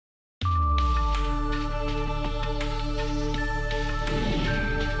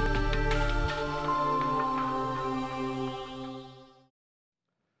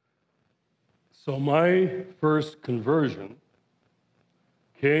So my first conversion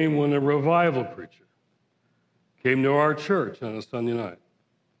came when a revival preacher came to our church on a Sunday night.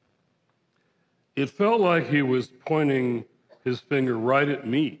 It felt like he was pointing his finger right at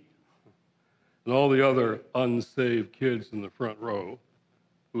me and all the other unsaved kids in the front row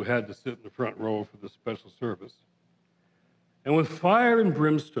who had to sit in the front row for the special service. And with fire and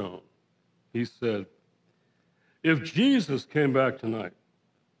brimstone, he said, "If Jesus came back tonight,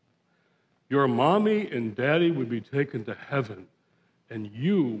 your mommy and daddy would be taken to heaven, and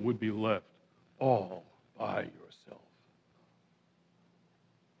you would be left all by yourself."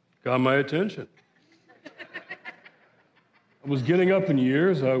 Got my attention. I was getting up in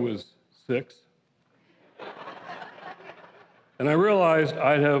years. I was 6. And I realized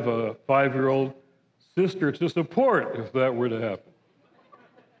I'd have a 5-year-old sister to support if that were to happen.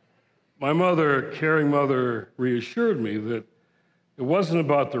 My mother, caring mother, reassured me that it wasn't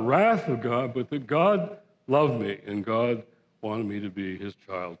about the wrath of God, but that God loved me and God wanted me to be his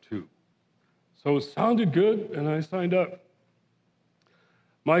child too. So it sounded good, and I signed up.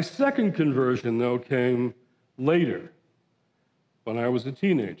 My second conversion, though, came later, when I was a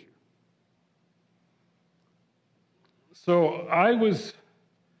teenager. So I was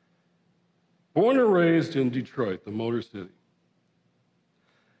born and raised in Detroit, the Motor City.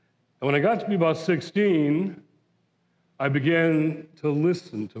 And when I got to be about 16, I began to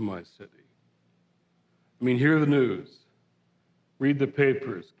listen to my city. I mean, hear the news, read the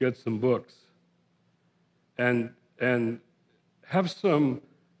papers, get some books, and have some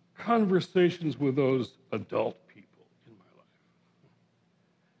conversations with those adult people in my life.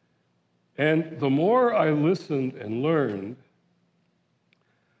 And the more I listened and learned,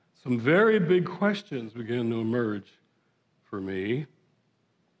 some very big questions began to emerge for me.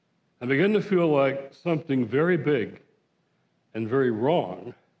 I began to feel like something very big and very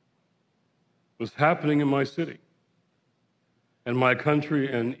wrong was happening in my city and my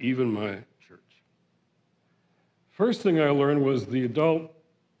country and even my church. First thing I learned was the adults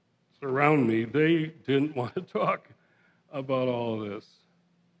around me, they didn't want to talk about all of this,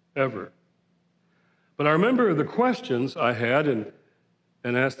 ever. But I remember the questions I had and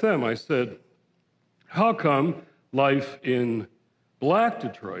asked them. I said, how come life in Black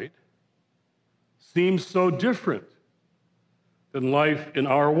Detroit seems so different than life in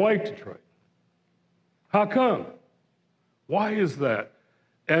our white Detroit? How come? Why is that?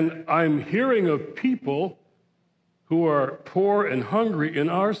 And I'm hearing of people who are poor and hungry in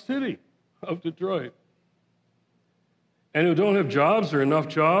our city of Detroit and who don't have jobs or enough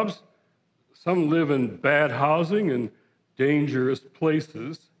jobs. Some live in bad housing and dangerous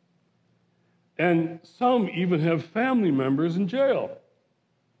places. And some even have family members in jail.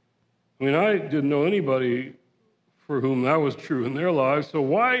 I mean, I didn't know anybody for whom that was true in their lives, so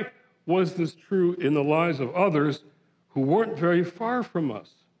why was this true in the lives of others who weren't very far from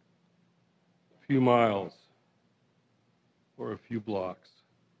us? A few miles or a few blocks.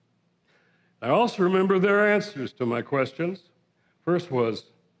 I also remember their answers to my questions. First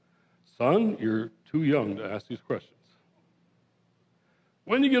was, son, you're too young to ask these questions.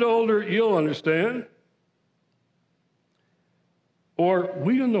 When you get older, you'll understand. Or,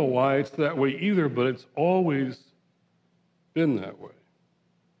 we don't know why it's that way either, but it's always been that way.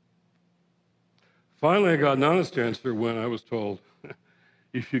 Finally, I got an honest answer when I was told,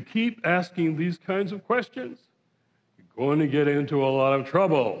 if you keep asking these kinds of questions, you're going to get into a lot of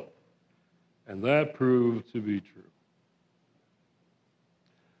trouble. And that proved to be true.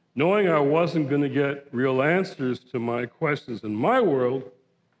 Knowing I wasn't going to get real answers to my questions in my world,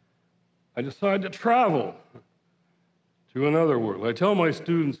 I decided to travel to another world. I tell my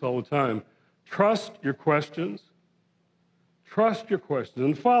students all the time, trust your questions,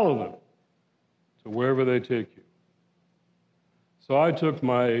 and follow them to wherever they take you. So I took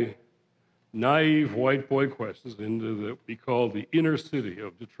my naive white boy questions into what we call the inner city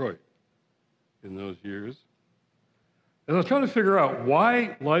of Detroit in those years. And I was trying to figure out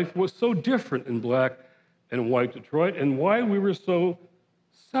why life was so different in Black and white Detroit and why we were so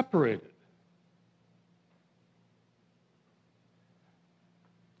separated.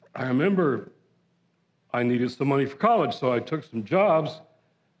 I remember I needed some money for college, so I took some jobs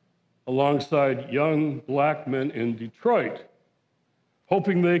alongside young Black men in Detroit,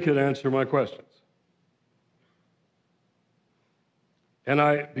 hoping they could answer my questions. And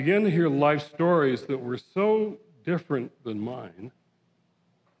I began to hear life stories that were so different than mine,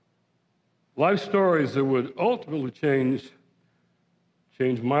 life stories that would ultimately change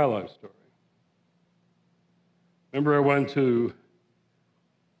my life story. Remember, I went to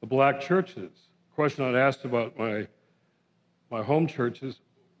the Black churches. The question I'd asked about my home churches,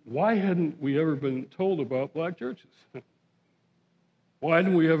 why hadn't we ever been told about black churches? Why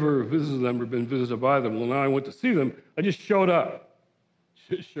hadn't we ever visited them or been visited by them? Well, now I went to see them. I just showed up.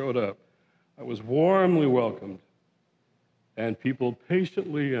 Just showed up. I was warmly welcomed, and people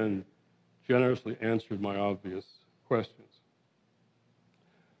patiently and generously answered my obvious questions.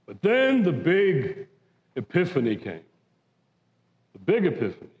 But then the big epiphany came. The big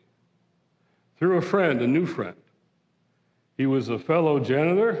epiphany. Through a friend, a new friend. He was a fellow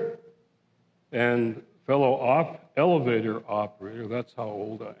janitor and fellow elevator operator. That's how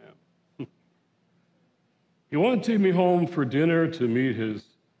old I am. He wanted to take me home for dinner to meet his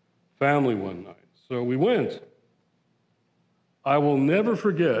family one night. So we went. I will never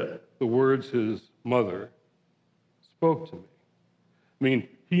forget the words his mother spoke to me. I mean,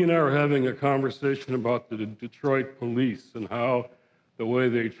 he and I were having a conversation about the Detroit police and how the way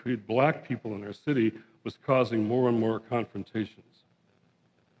they treat black people in our city was causing more and more confrontations.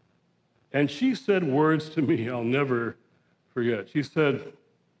 And she said words to me I'll never forget. She said,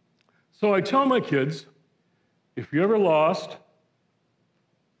 "So I tell my kids, if you're ever lost,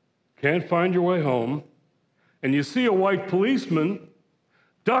 can't find your way home, and you see a white policeman,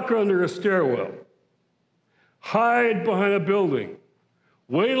 duck under a stairwell, hide behind a building,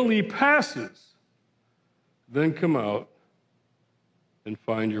 wait till he passes, then come out and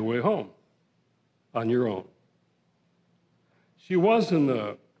find your way home on your own." She wasn't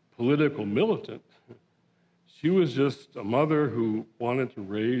a political militant. She was just a mother who wanted to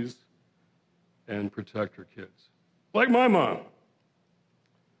raise and protect her kids, like my mom.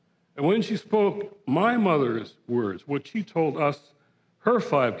 And when she spoke my mother's words, what she told us, her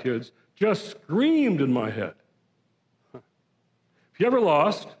 5 kids, just screamed in my head. If you're ever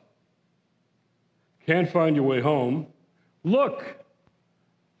lost, can't find your way home, look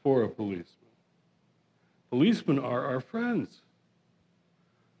for a policeman. Policemen are our friends.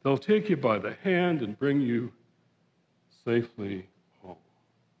 They'll take you by the hand and bring you safely home.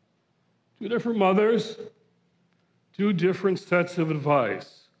 2 different mothers, 2 different sets of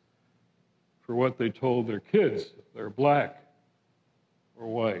advice for what they told their kids, they're black or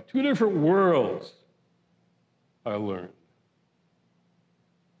white. 2 different worlds, I learned.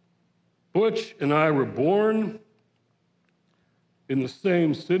 Butch and I were born in the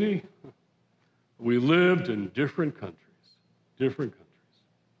same city. We lived in different countries.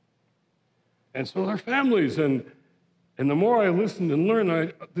 And so our families, and the more I listened and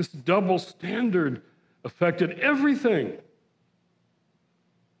learned, this double standard affected everything.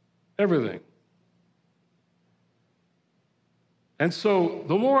 Everything. And so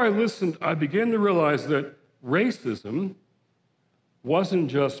the more I listened, I began to realize that racism wasn't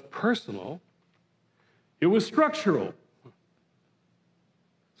just personal, it was structural.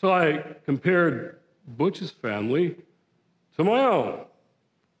 So I compared Butch's family to my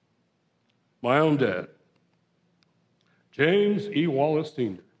own dad, James E. Wallis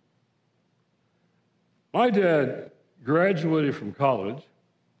Sr. My dad graduated from college,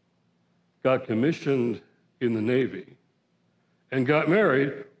 got commissioned in the Navy, and got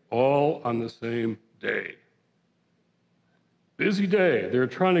married all on the same day. Busy day. They're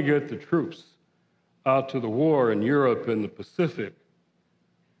trying to get the troops out to the war in Europe and the Pacific,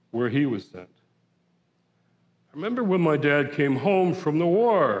 where he was sent. I remember when my dad came home from the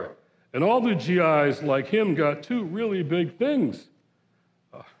war, and all the GIs like him got 2 really big things.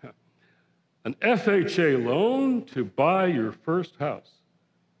 An FHA loan to buy your first house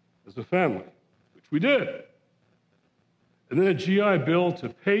as a family, which we did. And then a GI bill to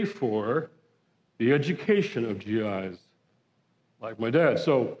pay for the education of GIs like my dad.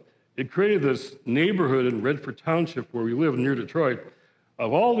 So it created this neighborhood in Redford Township where we live near Detroit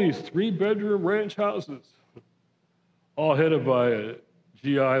of all these 3-bedroom ranch houses, all headed by a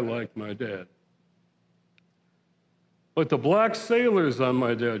GI like my dad. But the black sailors on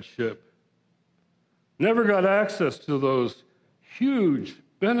my dad's ship never got access to those huge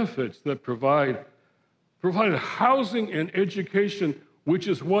benefits that provided housing and education, which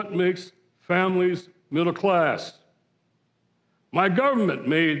is what makes families middle class. My government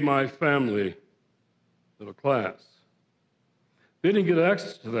made my family middle class. They didn't get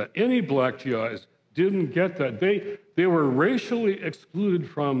access to that. Any black GIs didn't get that. They were racially excluded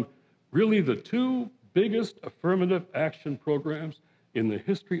from really the 2 biggest affirmative action programs in the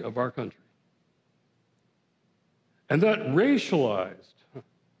history of our country. And that racialized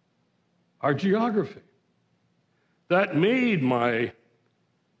our geography. That made my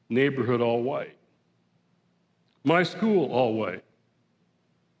neighborhood all white, my school all white,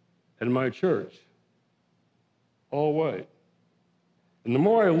 and my church all white. And the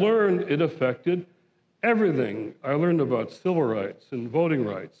more I learned, it affected Everything I learned about civil rights and voting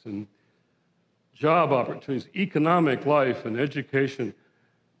rights and job opportunities, economic life and education,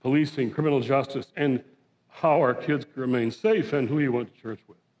 policing, criminal justice, and how our kids can remain safe and who you went to church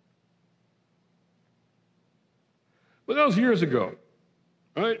with. But that was years ago,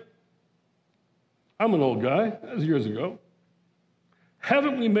 right? I'm an old guy. That was years ago.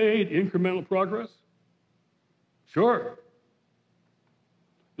 Haven't we made incremental progress? Sure.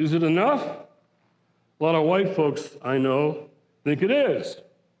 Is it enough? A lot of white folks I know think it is,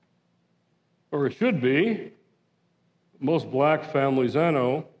 or it should be. Most black families I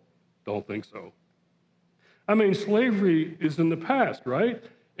know don't think so. I mean, slavery is in the past, right?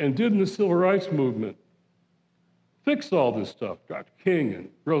 And didn't the civil rights movement fix all this stuff? Dr. King and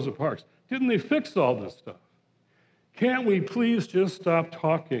Rosa Parks, didn't they fix all this stuff? Can't we please just stop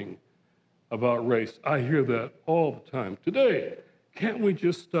talking about race? I hear that all the time. Today, can't we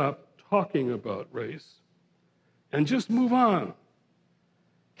just stop talking about race and just move on?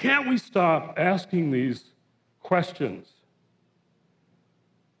 Can't we stop asking these questions?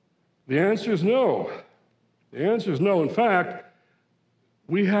 The answer is no. The answer is no. In fact,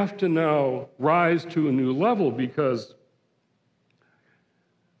 we have to now rise to a new level because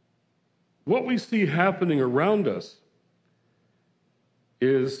what we see happening around us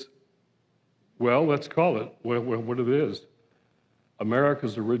is, well, let's call it what it is.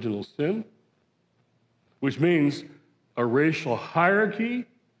 America's original sin, which means a racial hierarchy,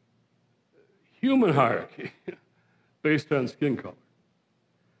 human hierarchy, based on skin color.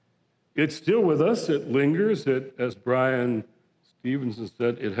 It's still with us. It lingers. As Brian Stevenson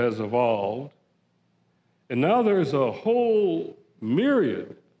said, it has evolved. And now there's a whole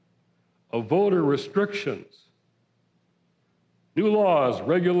myriad of voter restrictions, new laws,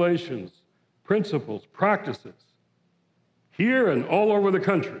 regulations, principles, practices, here and all over the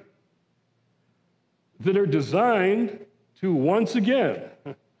country, that are designed to once again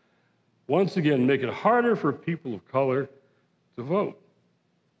make it harder for people of color to vote.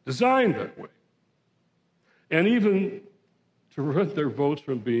 Designed that way. And even to prevent their votes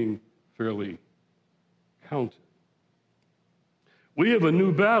from being fairly counted. We have a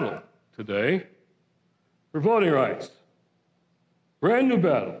new battle today for voting rights. Brand new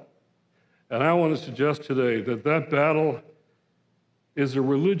battle. And I want to suggest today that that battle is a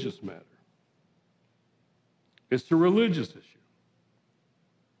religious matter. It's a religious issue.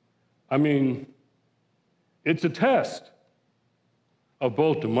 I mean, it's a test of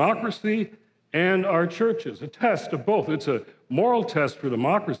both democracy and our churches, a test of both. It's a moral test for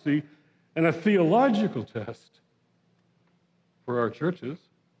democracy and a theological test for our churches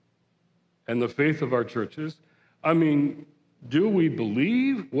and the faith of our churches. I mean, do we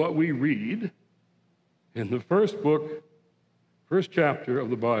believe what we read in the first chapter of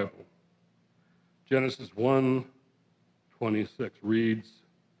the Bible? Genesis 1:26 reads,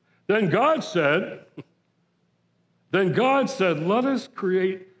 Then God said, let us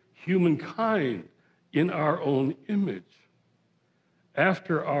create humankind in our own image,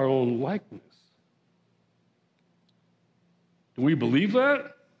 after our own likeness. Do we believe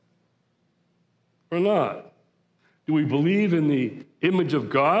that or not? Do we believe in the image of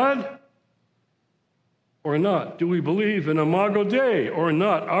God or not? Do we believe in Imago Dei or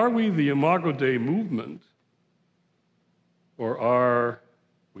not? Are we the Imago Dei movement or are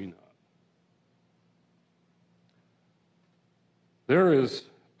we not? There is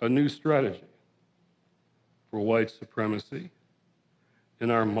a new strategy for white supremacy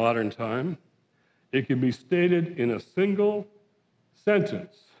in our modern time. It can be stated in a single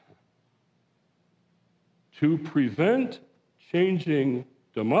sentence: to prevent changing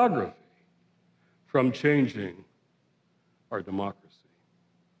demography from changing our democracy.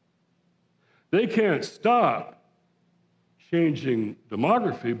 They can't stop changing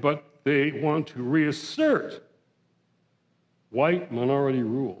demography, but they want to reassert white minority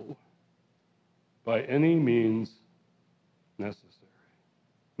rule by any means necessary,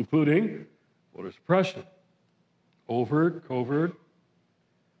 including voter suppression, overt, covert,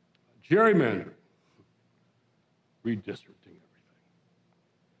 gerrymandering, redistricting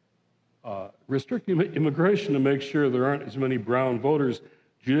everything, restricting immigration to make sure there aren't as many brown voters,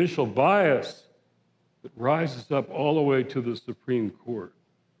 judicial bias that rises up all the way to the Supreme Court,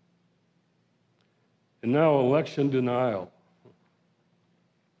 and now election denial,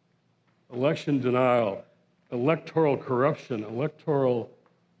 electoral corruption, electoral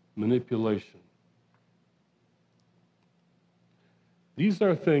manipulation. These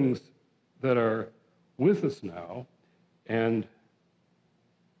are things that are with us now, and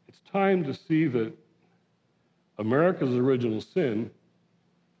it's time to see that America's original sin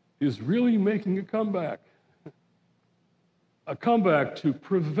is really making a comeback to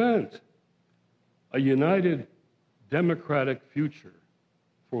prevent a united democratic future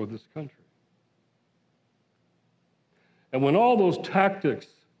for this country. And when all those tactics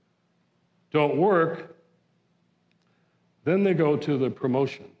don't work, then they go to the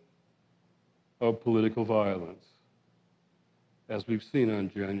promotion of political violence, as we've seen on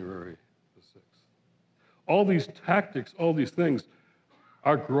January the 6th. All these tactics, all these things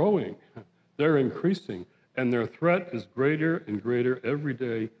are growing. They're increasing, and their threat is greater and greater every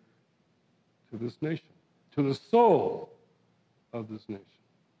day to this nation, to the soul of this nation.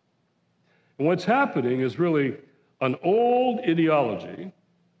 And what's happening is really an old ideology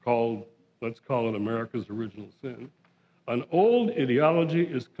called, let's call it America's original sin. An old ideology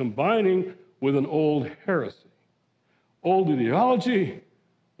is combining with an old heresy. Old ideology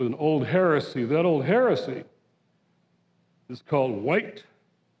with an old heresy. That old heresy is called white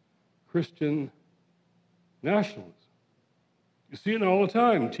Christian nationalism. You see it all the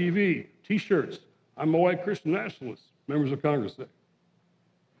time, TV, T-shirts. I'm a white Christian nationalist, members of Congress say.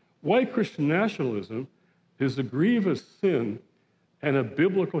 White Christian nationalism is a grievous sin and a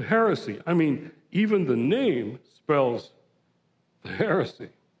biblical heresy. I mean, even the name spells the heresy.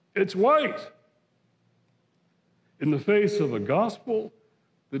 It's white. In the face of a gospel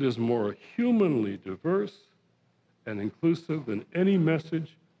that is more humanly diverse and inclusive than any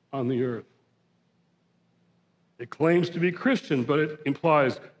message on the earth. It claims to be Christian, but it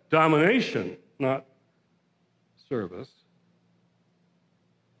implies domination, not service.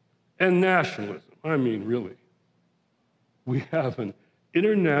 And nationalism. I mean, really. We have an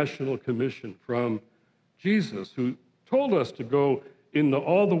international commission from Jesus who told us to go into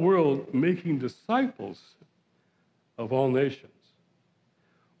all the world making disciples of all nations.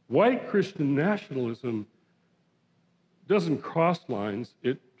 White Christian nationalism doesn't cross lines,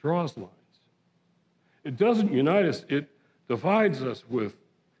 it draws lines. It doesn't unite us, it divides us with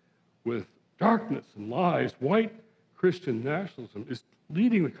darkness and lies. White Christian nationalism is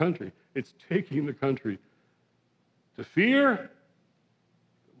leading the country. It's taking the country to fear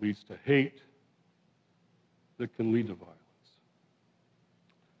that leads to hate that can lead to violence.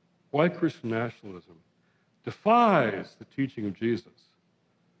 White Christian nationalism defies the teaching of Jesus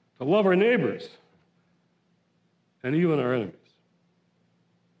to love our neighbors and even our enemies.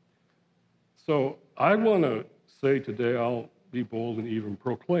 So I want to say today, I'll be bold and even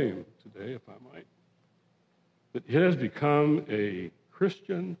proclaim today, if I might, that it has become a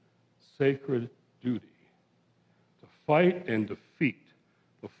Christian sacred duty to fight and defeat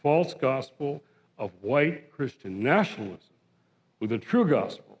the false gospel of white Christian nationalism with the true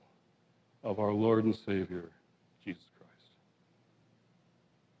gospel of our Lord and Savior, Jesus Christ.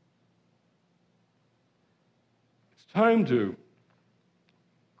 It's time to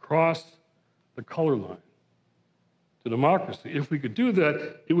cross the color line to democracy. If we could do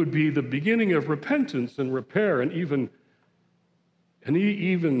that, it would be the beginning of repentance and repair and even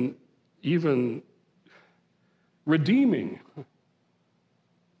redeeming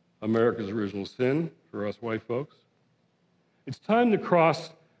America's original sin for us white folks. It's time to cross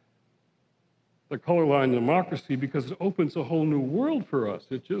the color line to democracy because it opens a whole new world for us.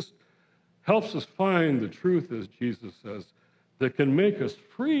 It just helps us find the truth, as Jesus says, that can make us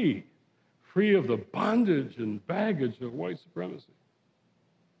free of the bondage and baggage of white supremacy.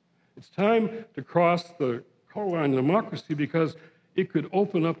 It's time to cross the color line to democracy because it could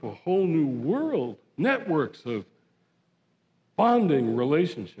open up a whole new world, networks of bonding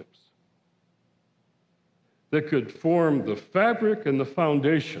relationships that could form the fabric and the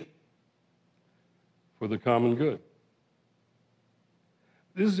foundation for the common good.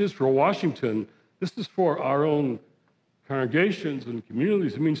 This is just for Washington. This is for our own congregations and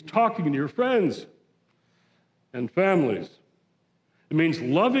communities. It means talking to your friends and families. It means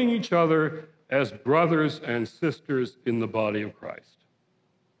loving each other as brothers and sisters in the body of Christ.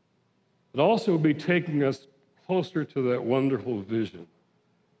 It also will be taking us closer to that wonderful vision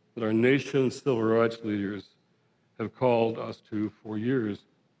that our nation's civil rights leaders have called us to for years,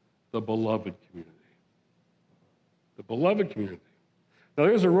 the beloved community. The beloved community. Now,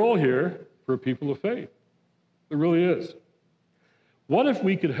 there's a role here for people of faith. There really is. What if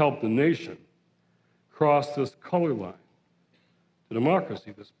we could help the nation cross this color line to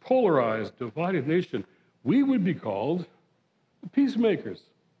democracy, this polarized, divided nation? We would be called the peacemakers,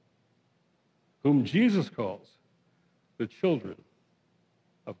 whom Jesus calls the children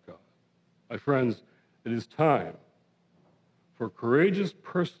of God. My friends, it is time for courageous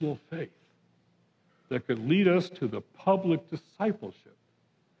personal faith that could lead us to the public discipleship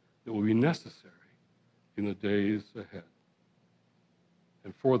that will be necessary in the days ahead.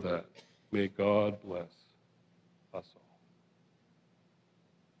 And for that, may God bless us all.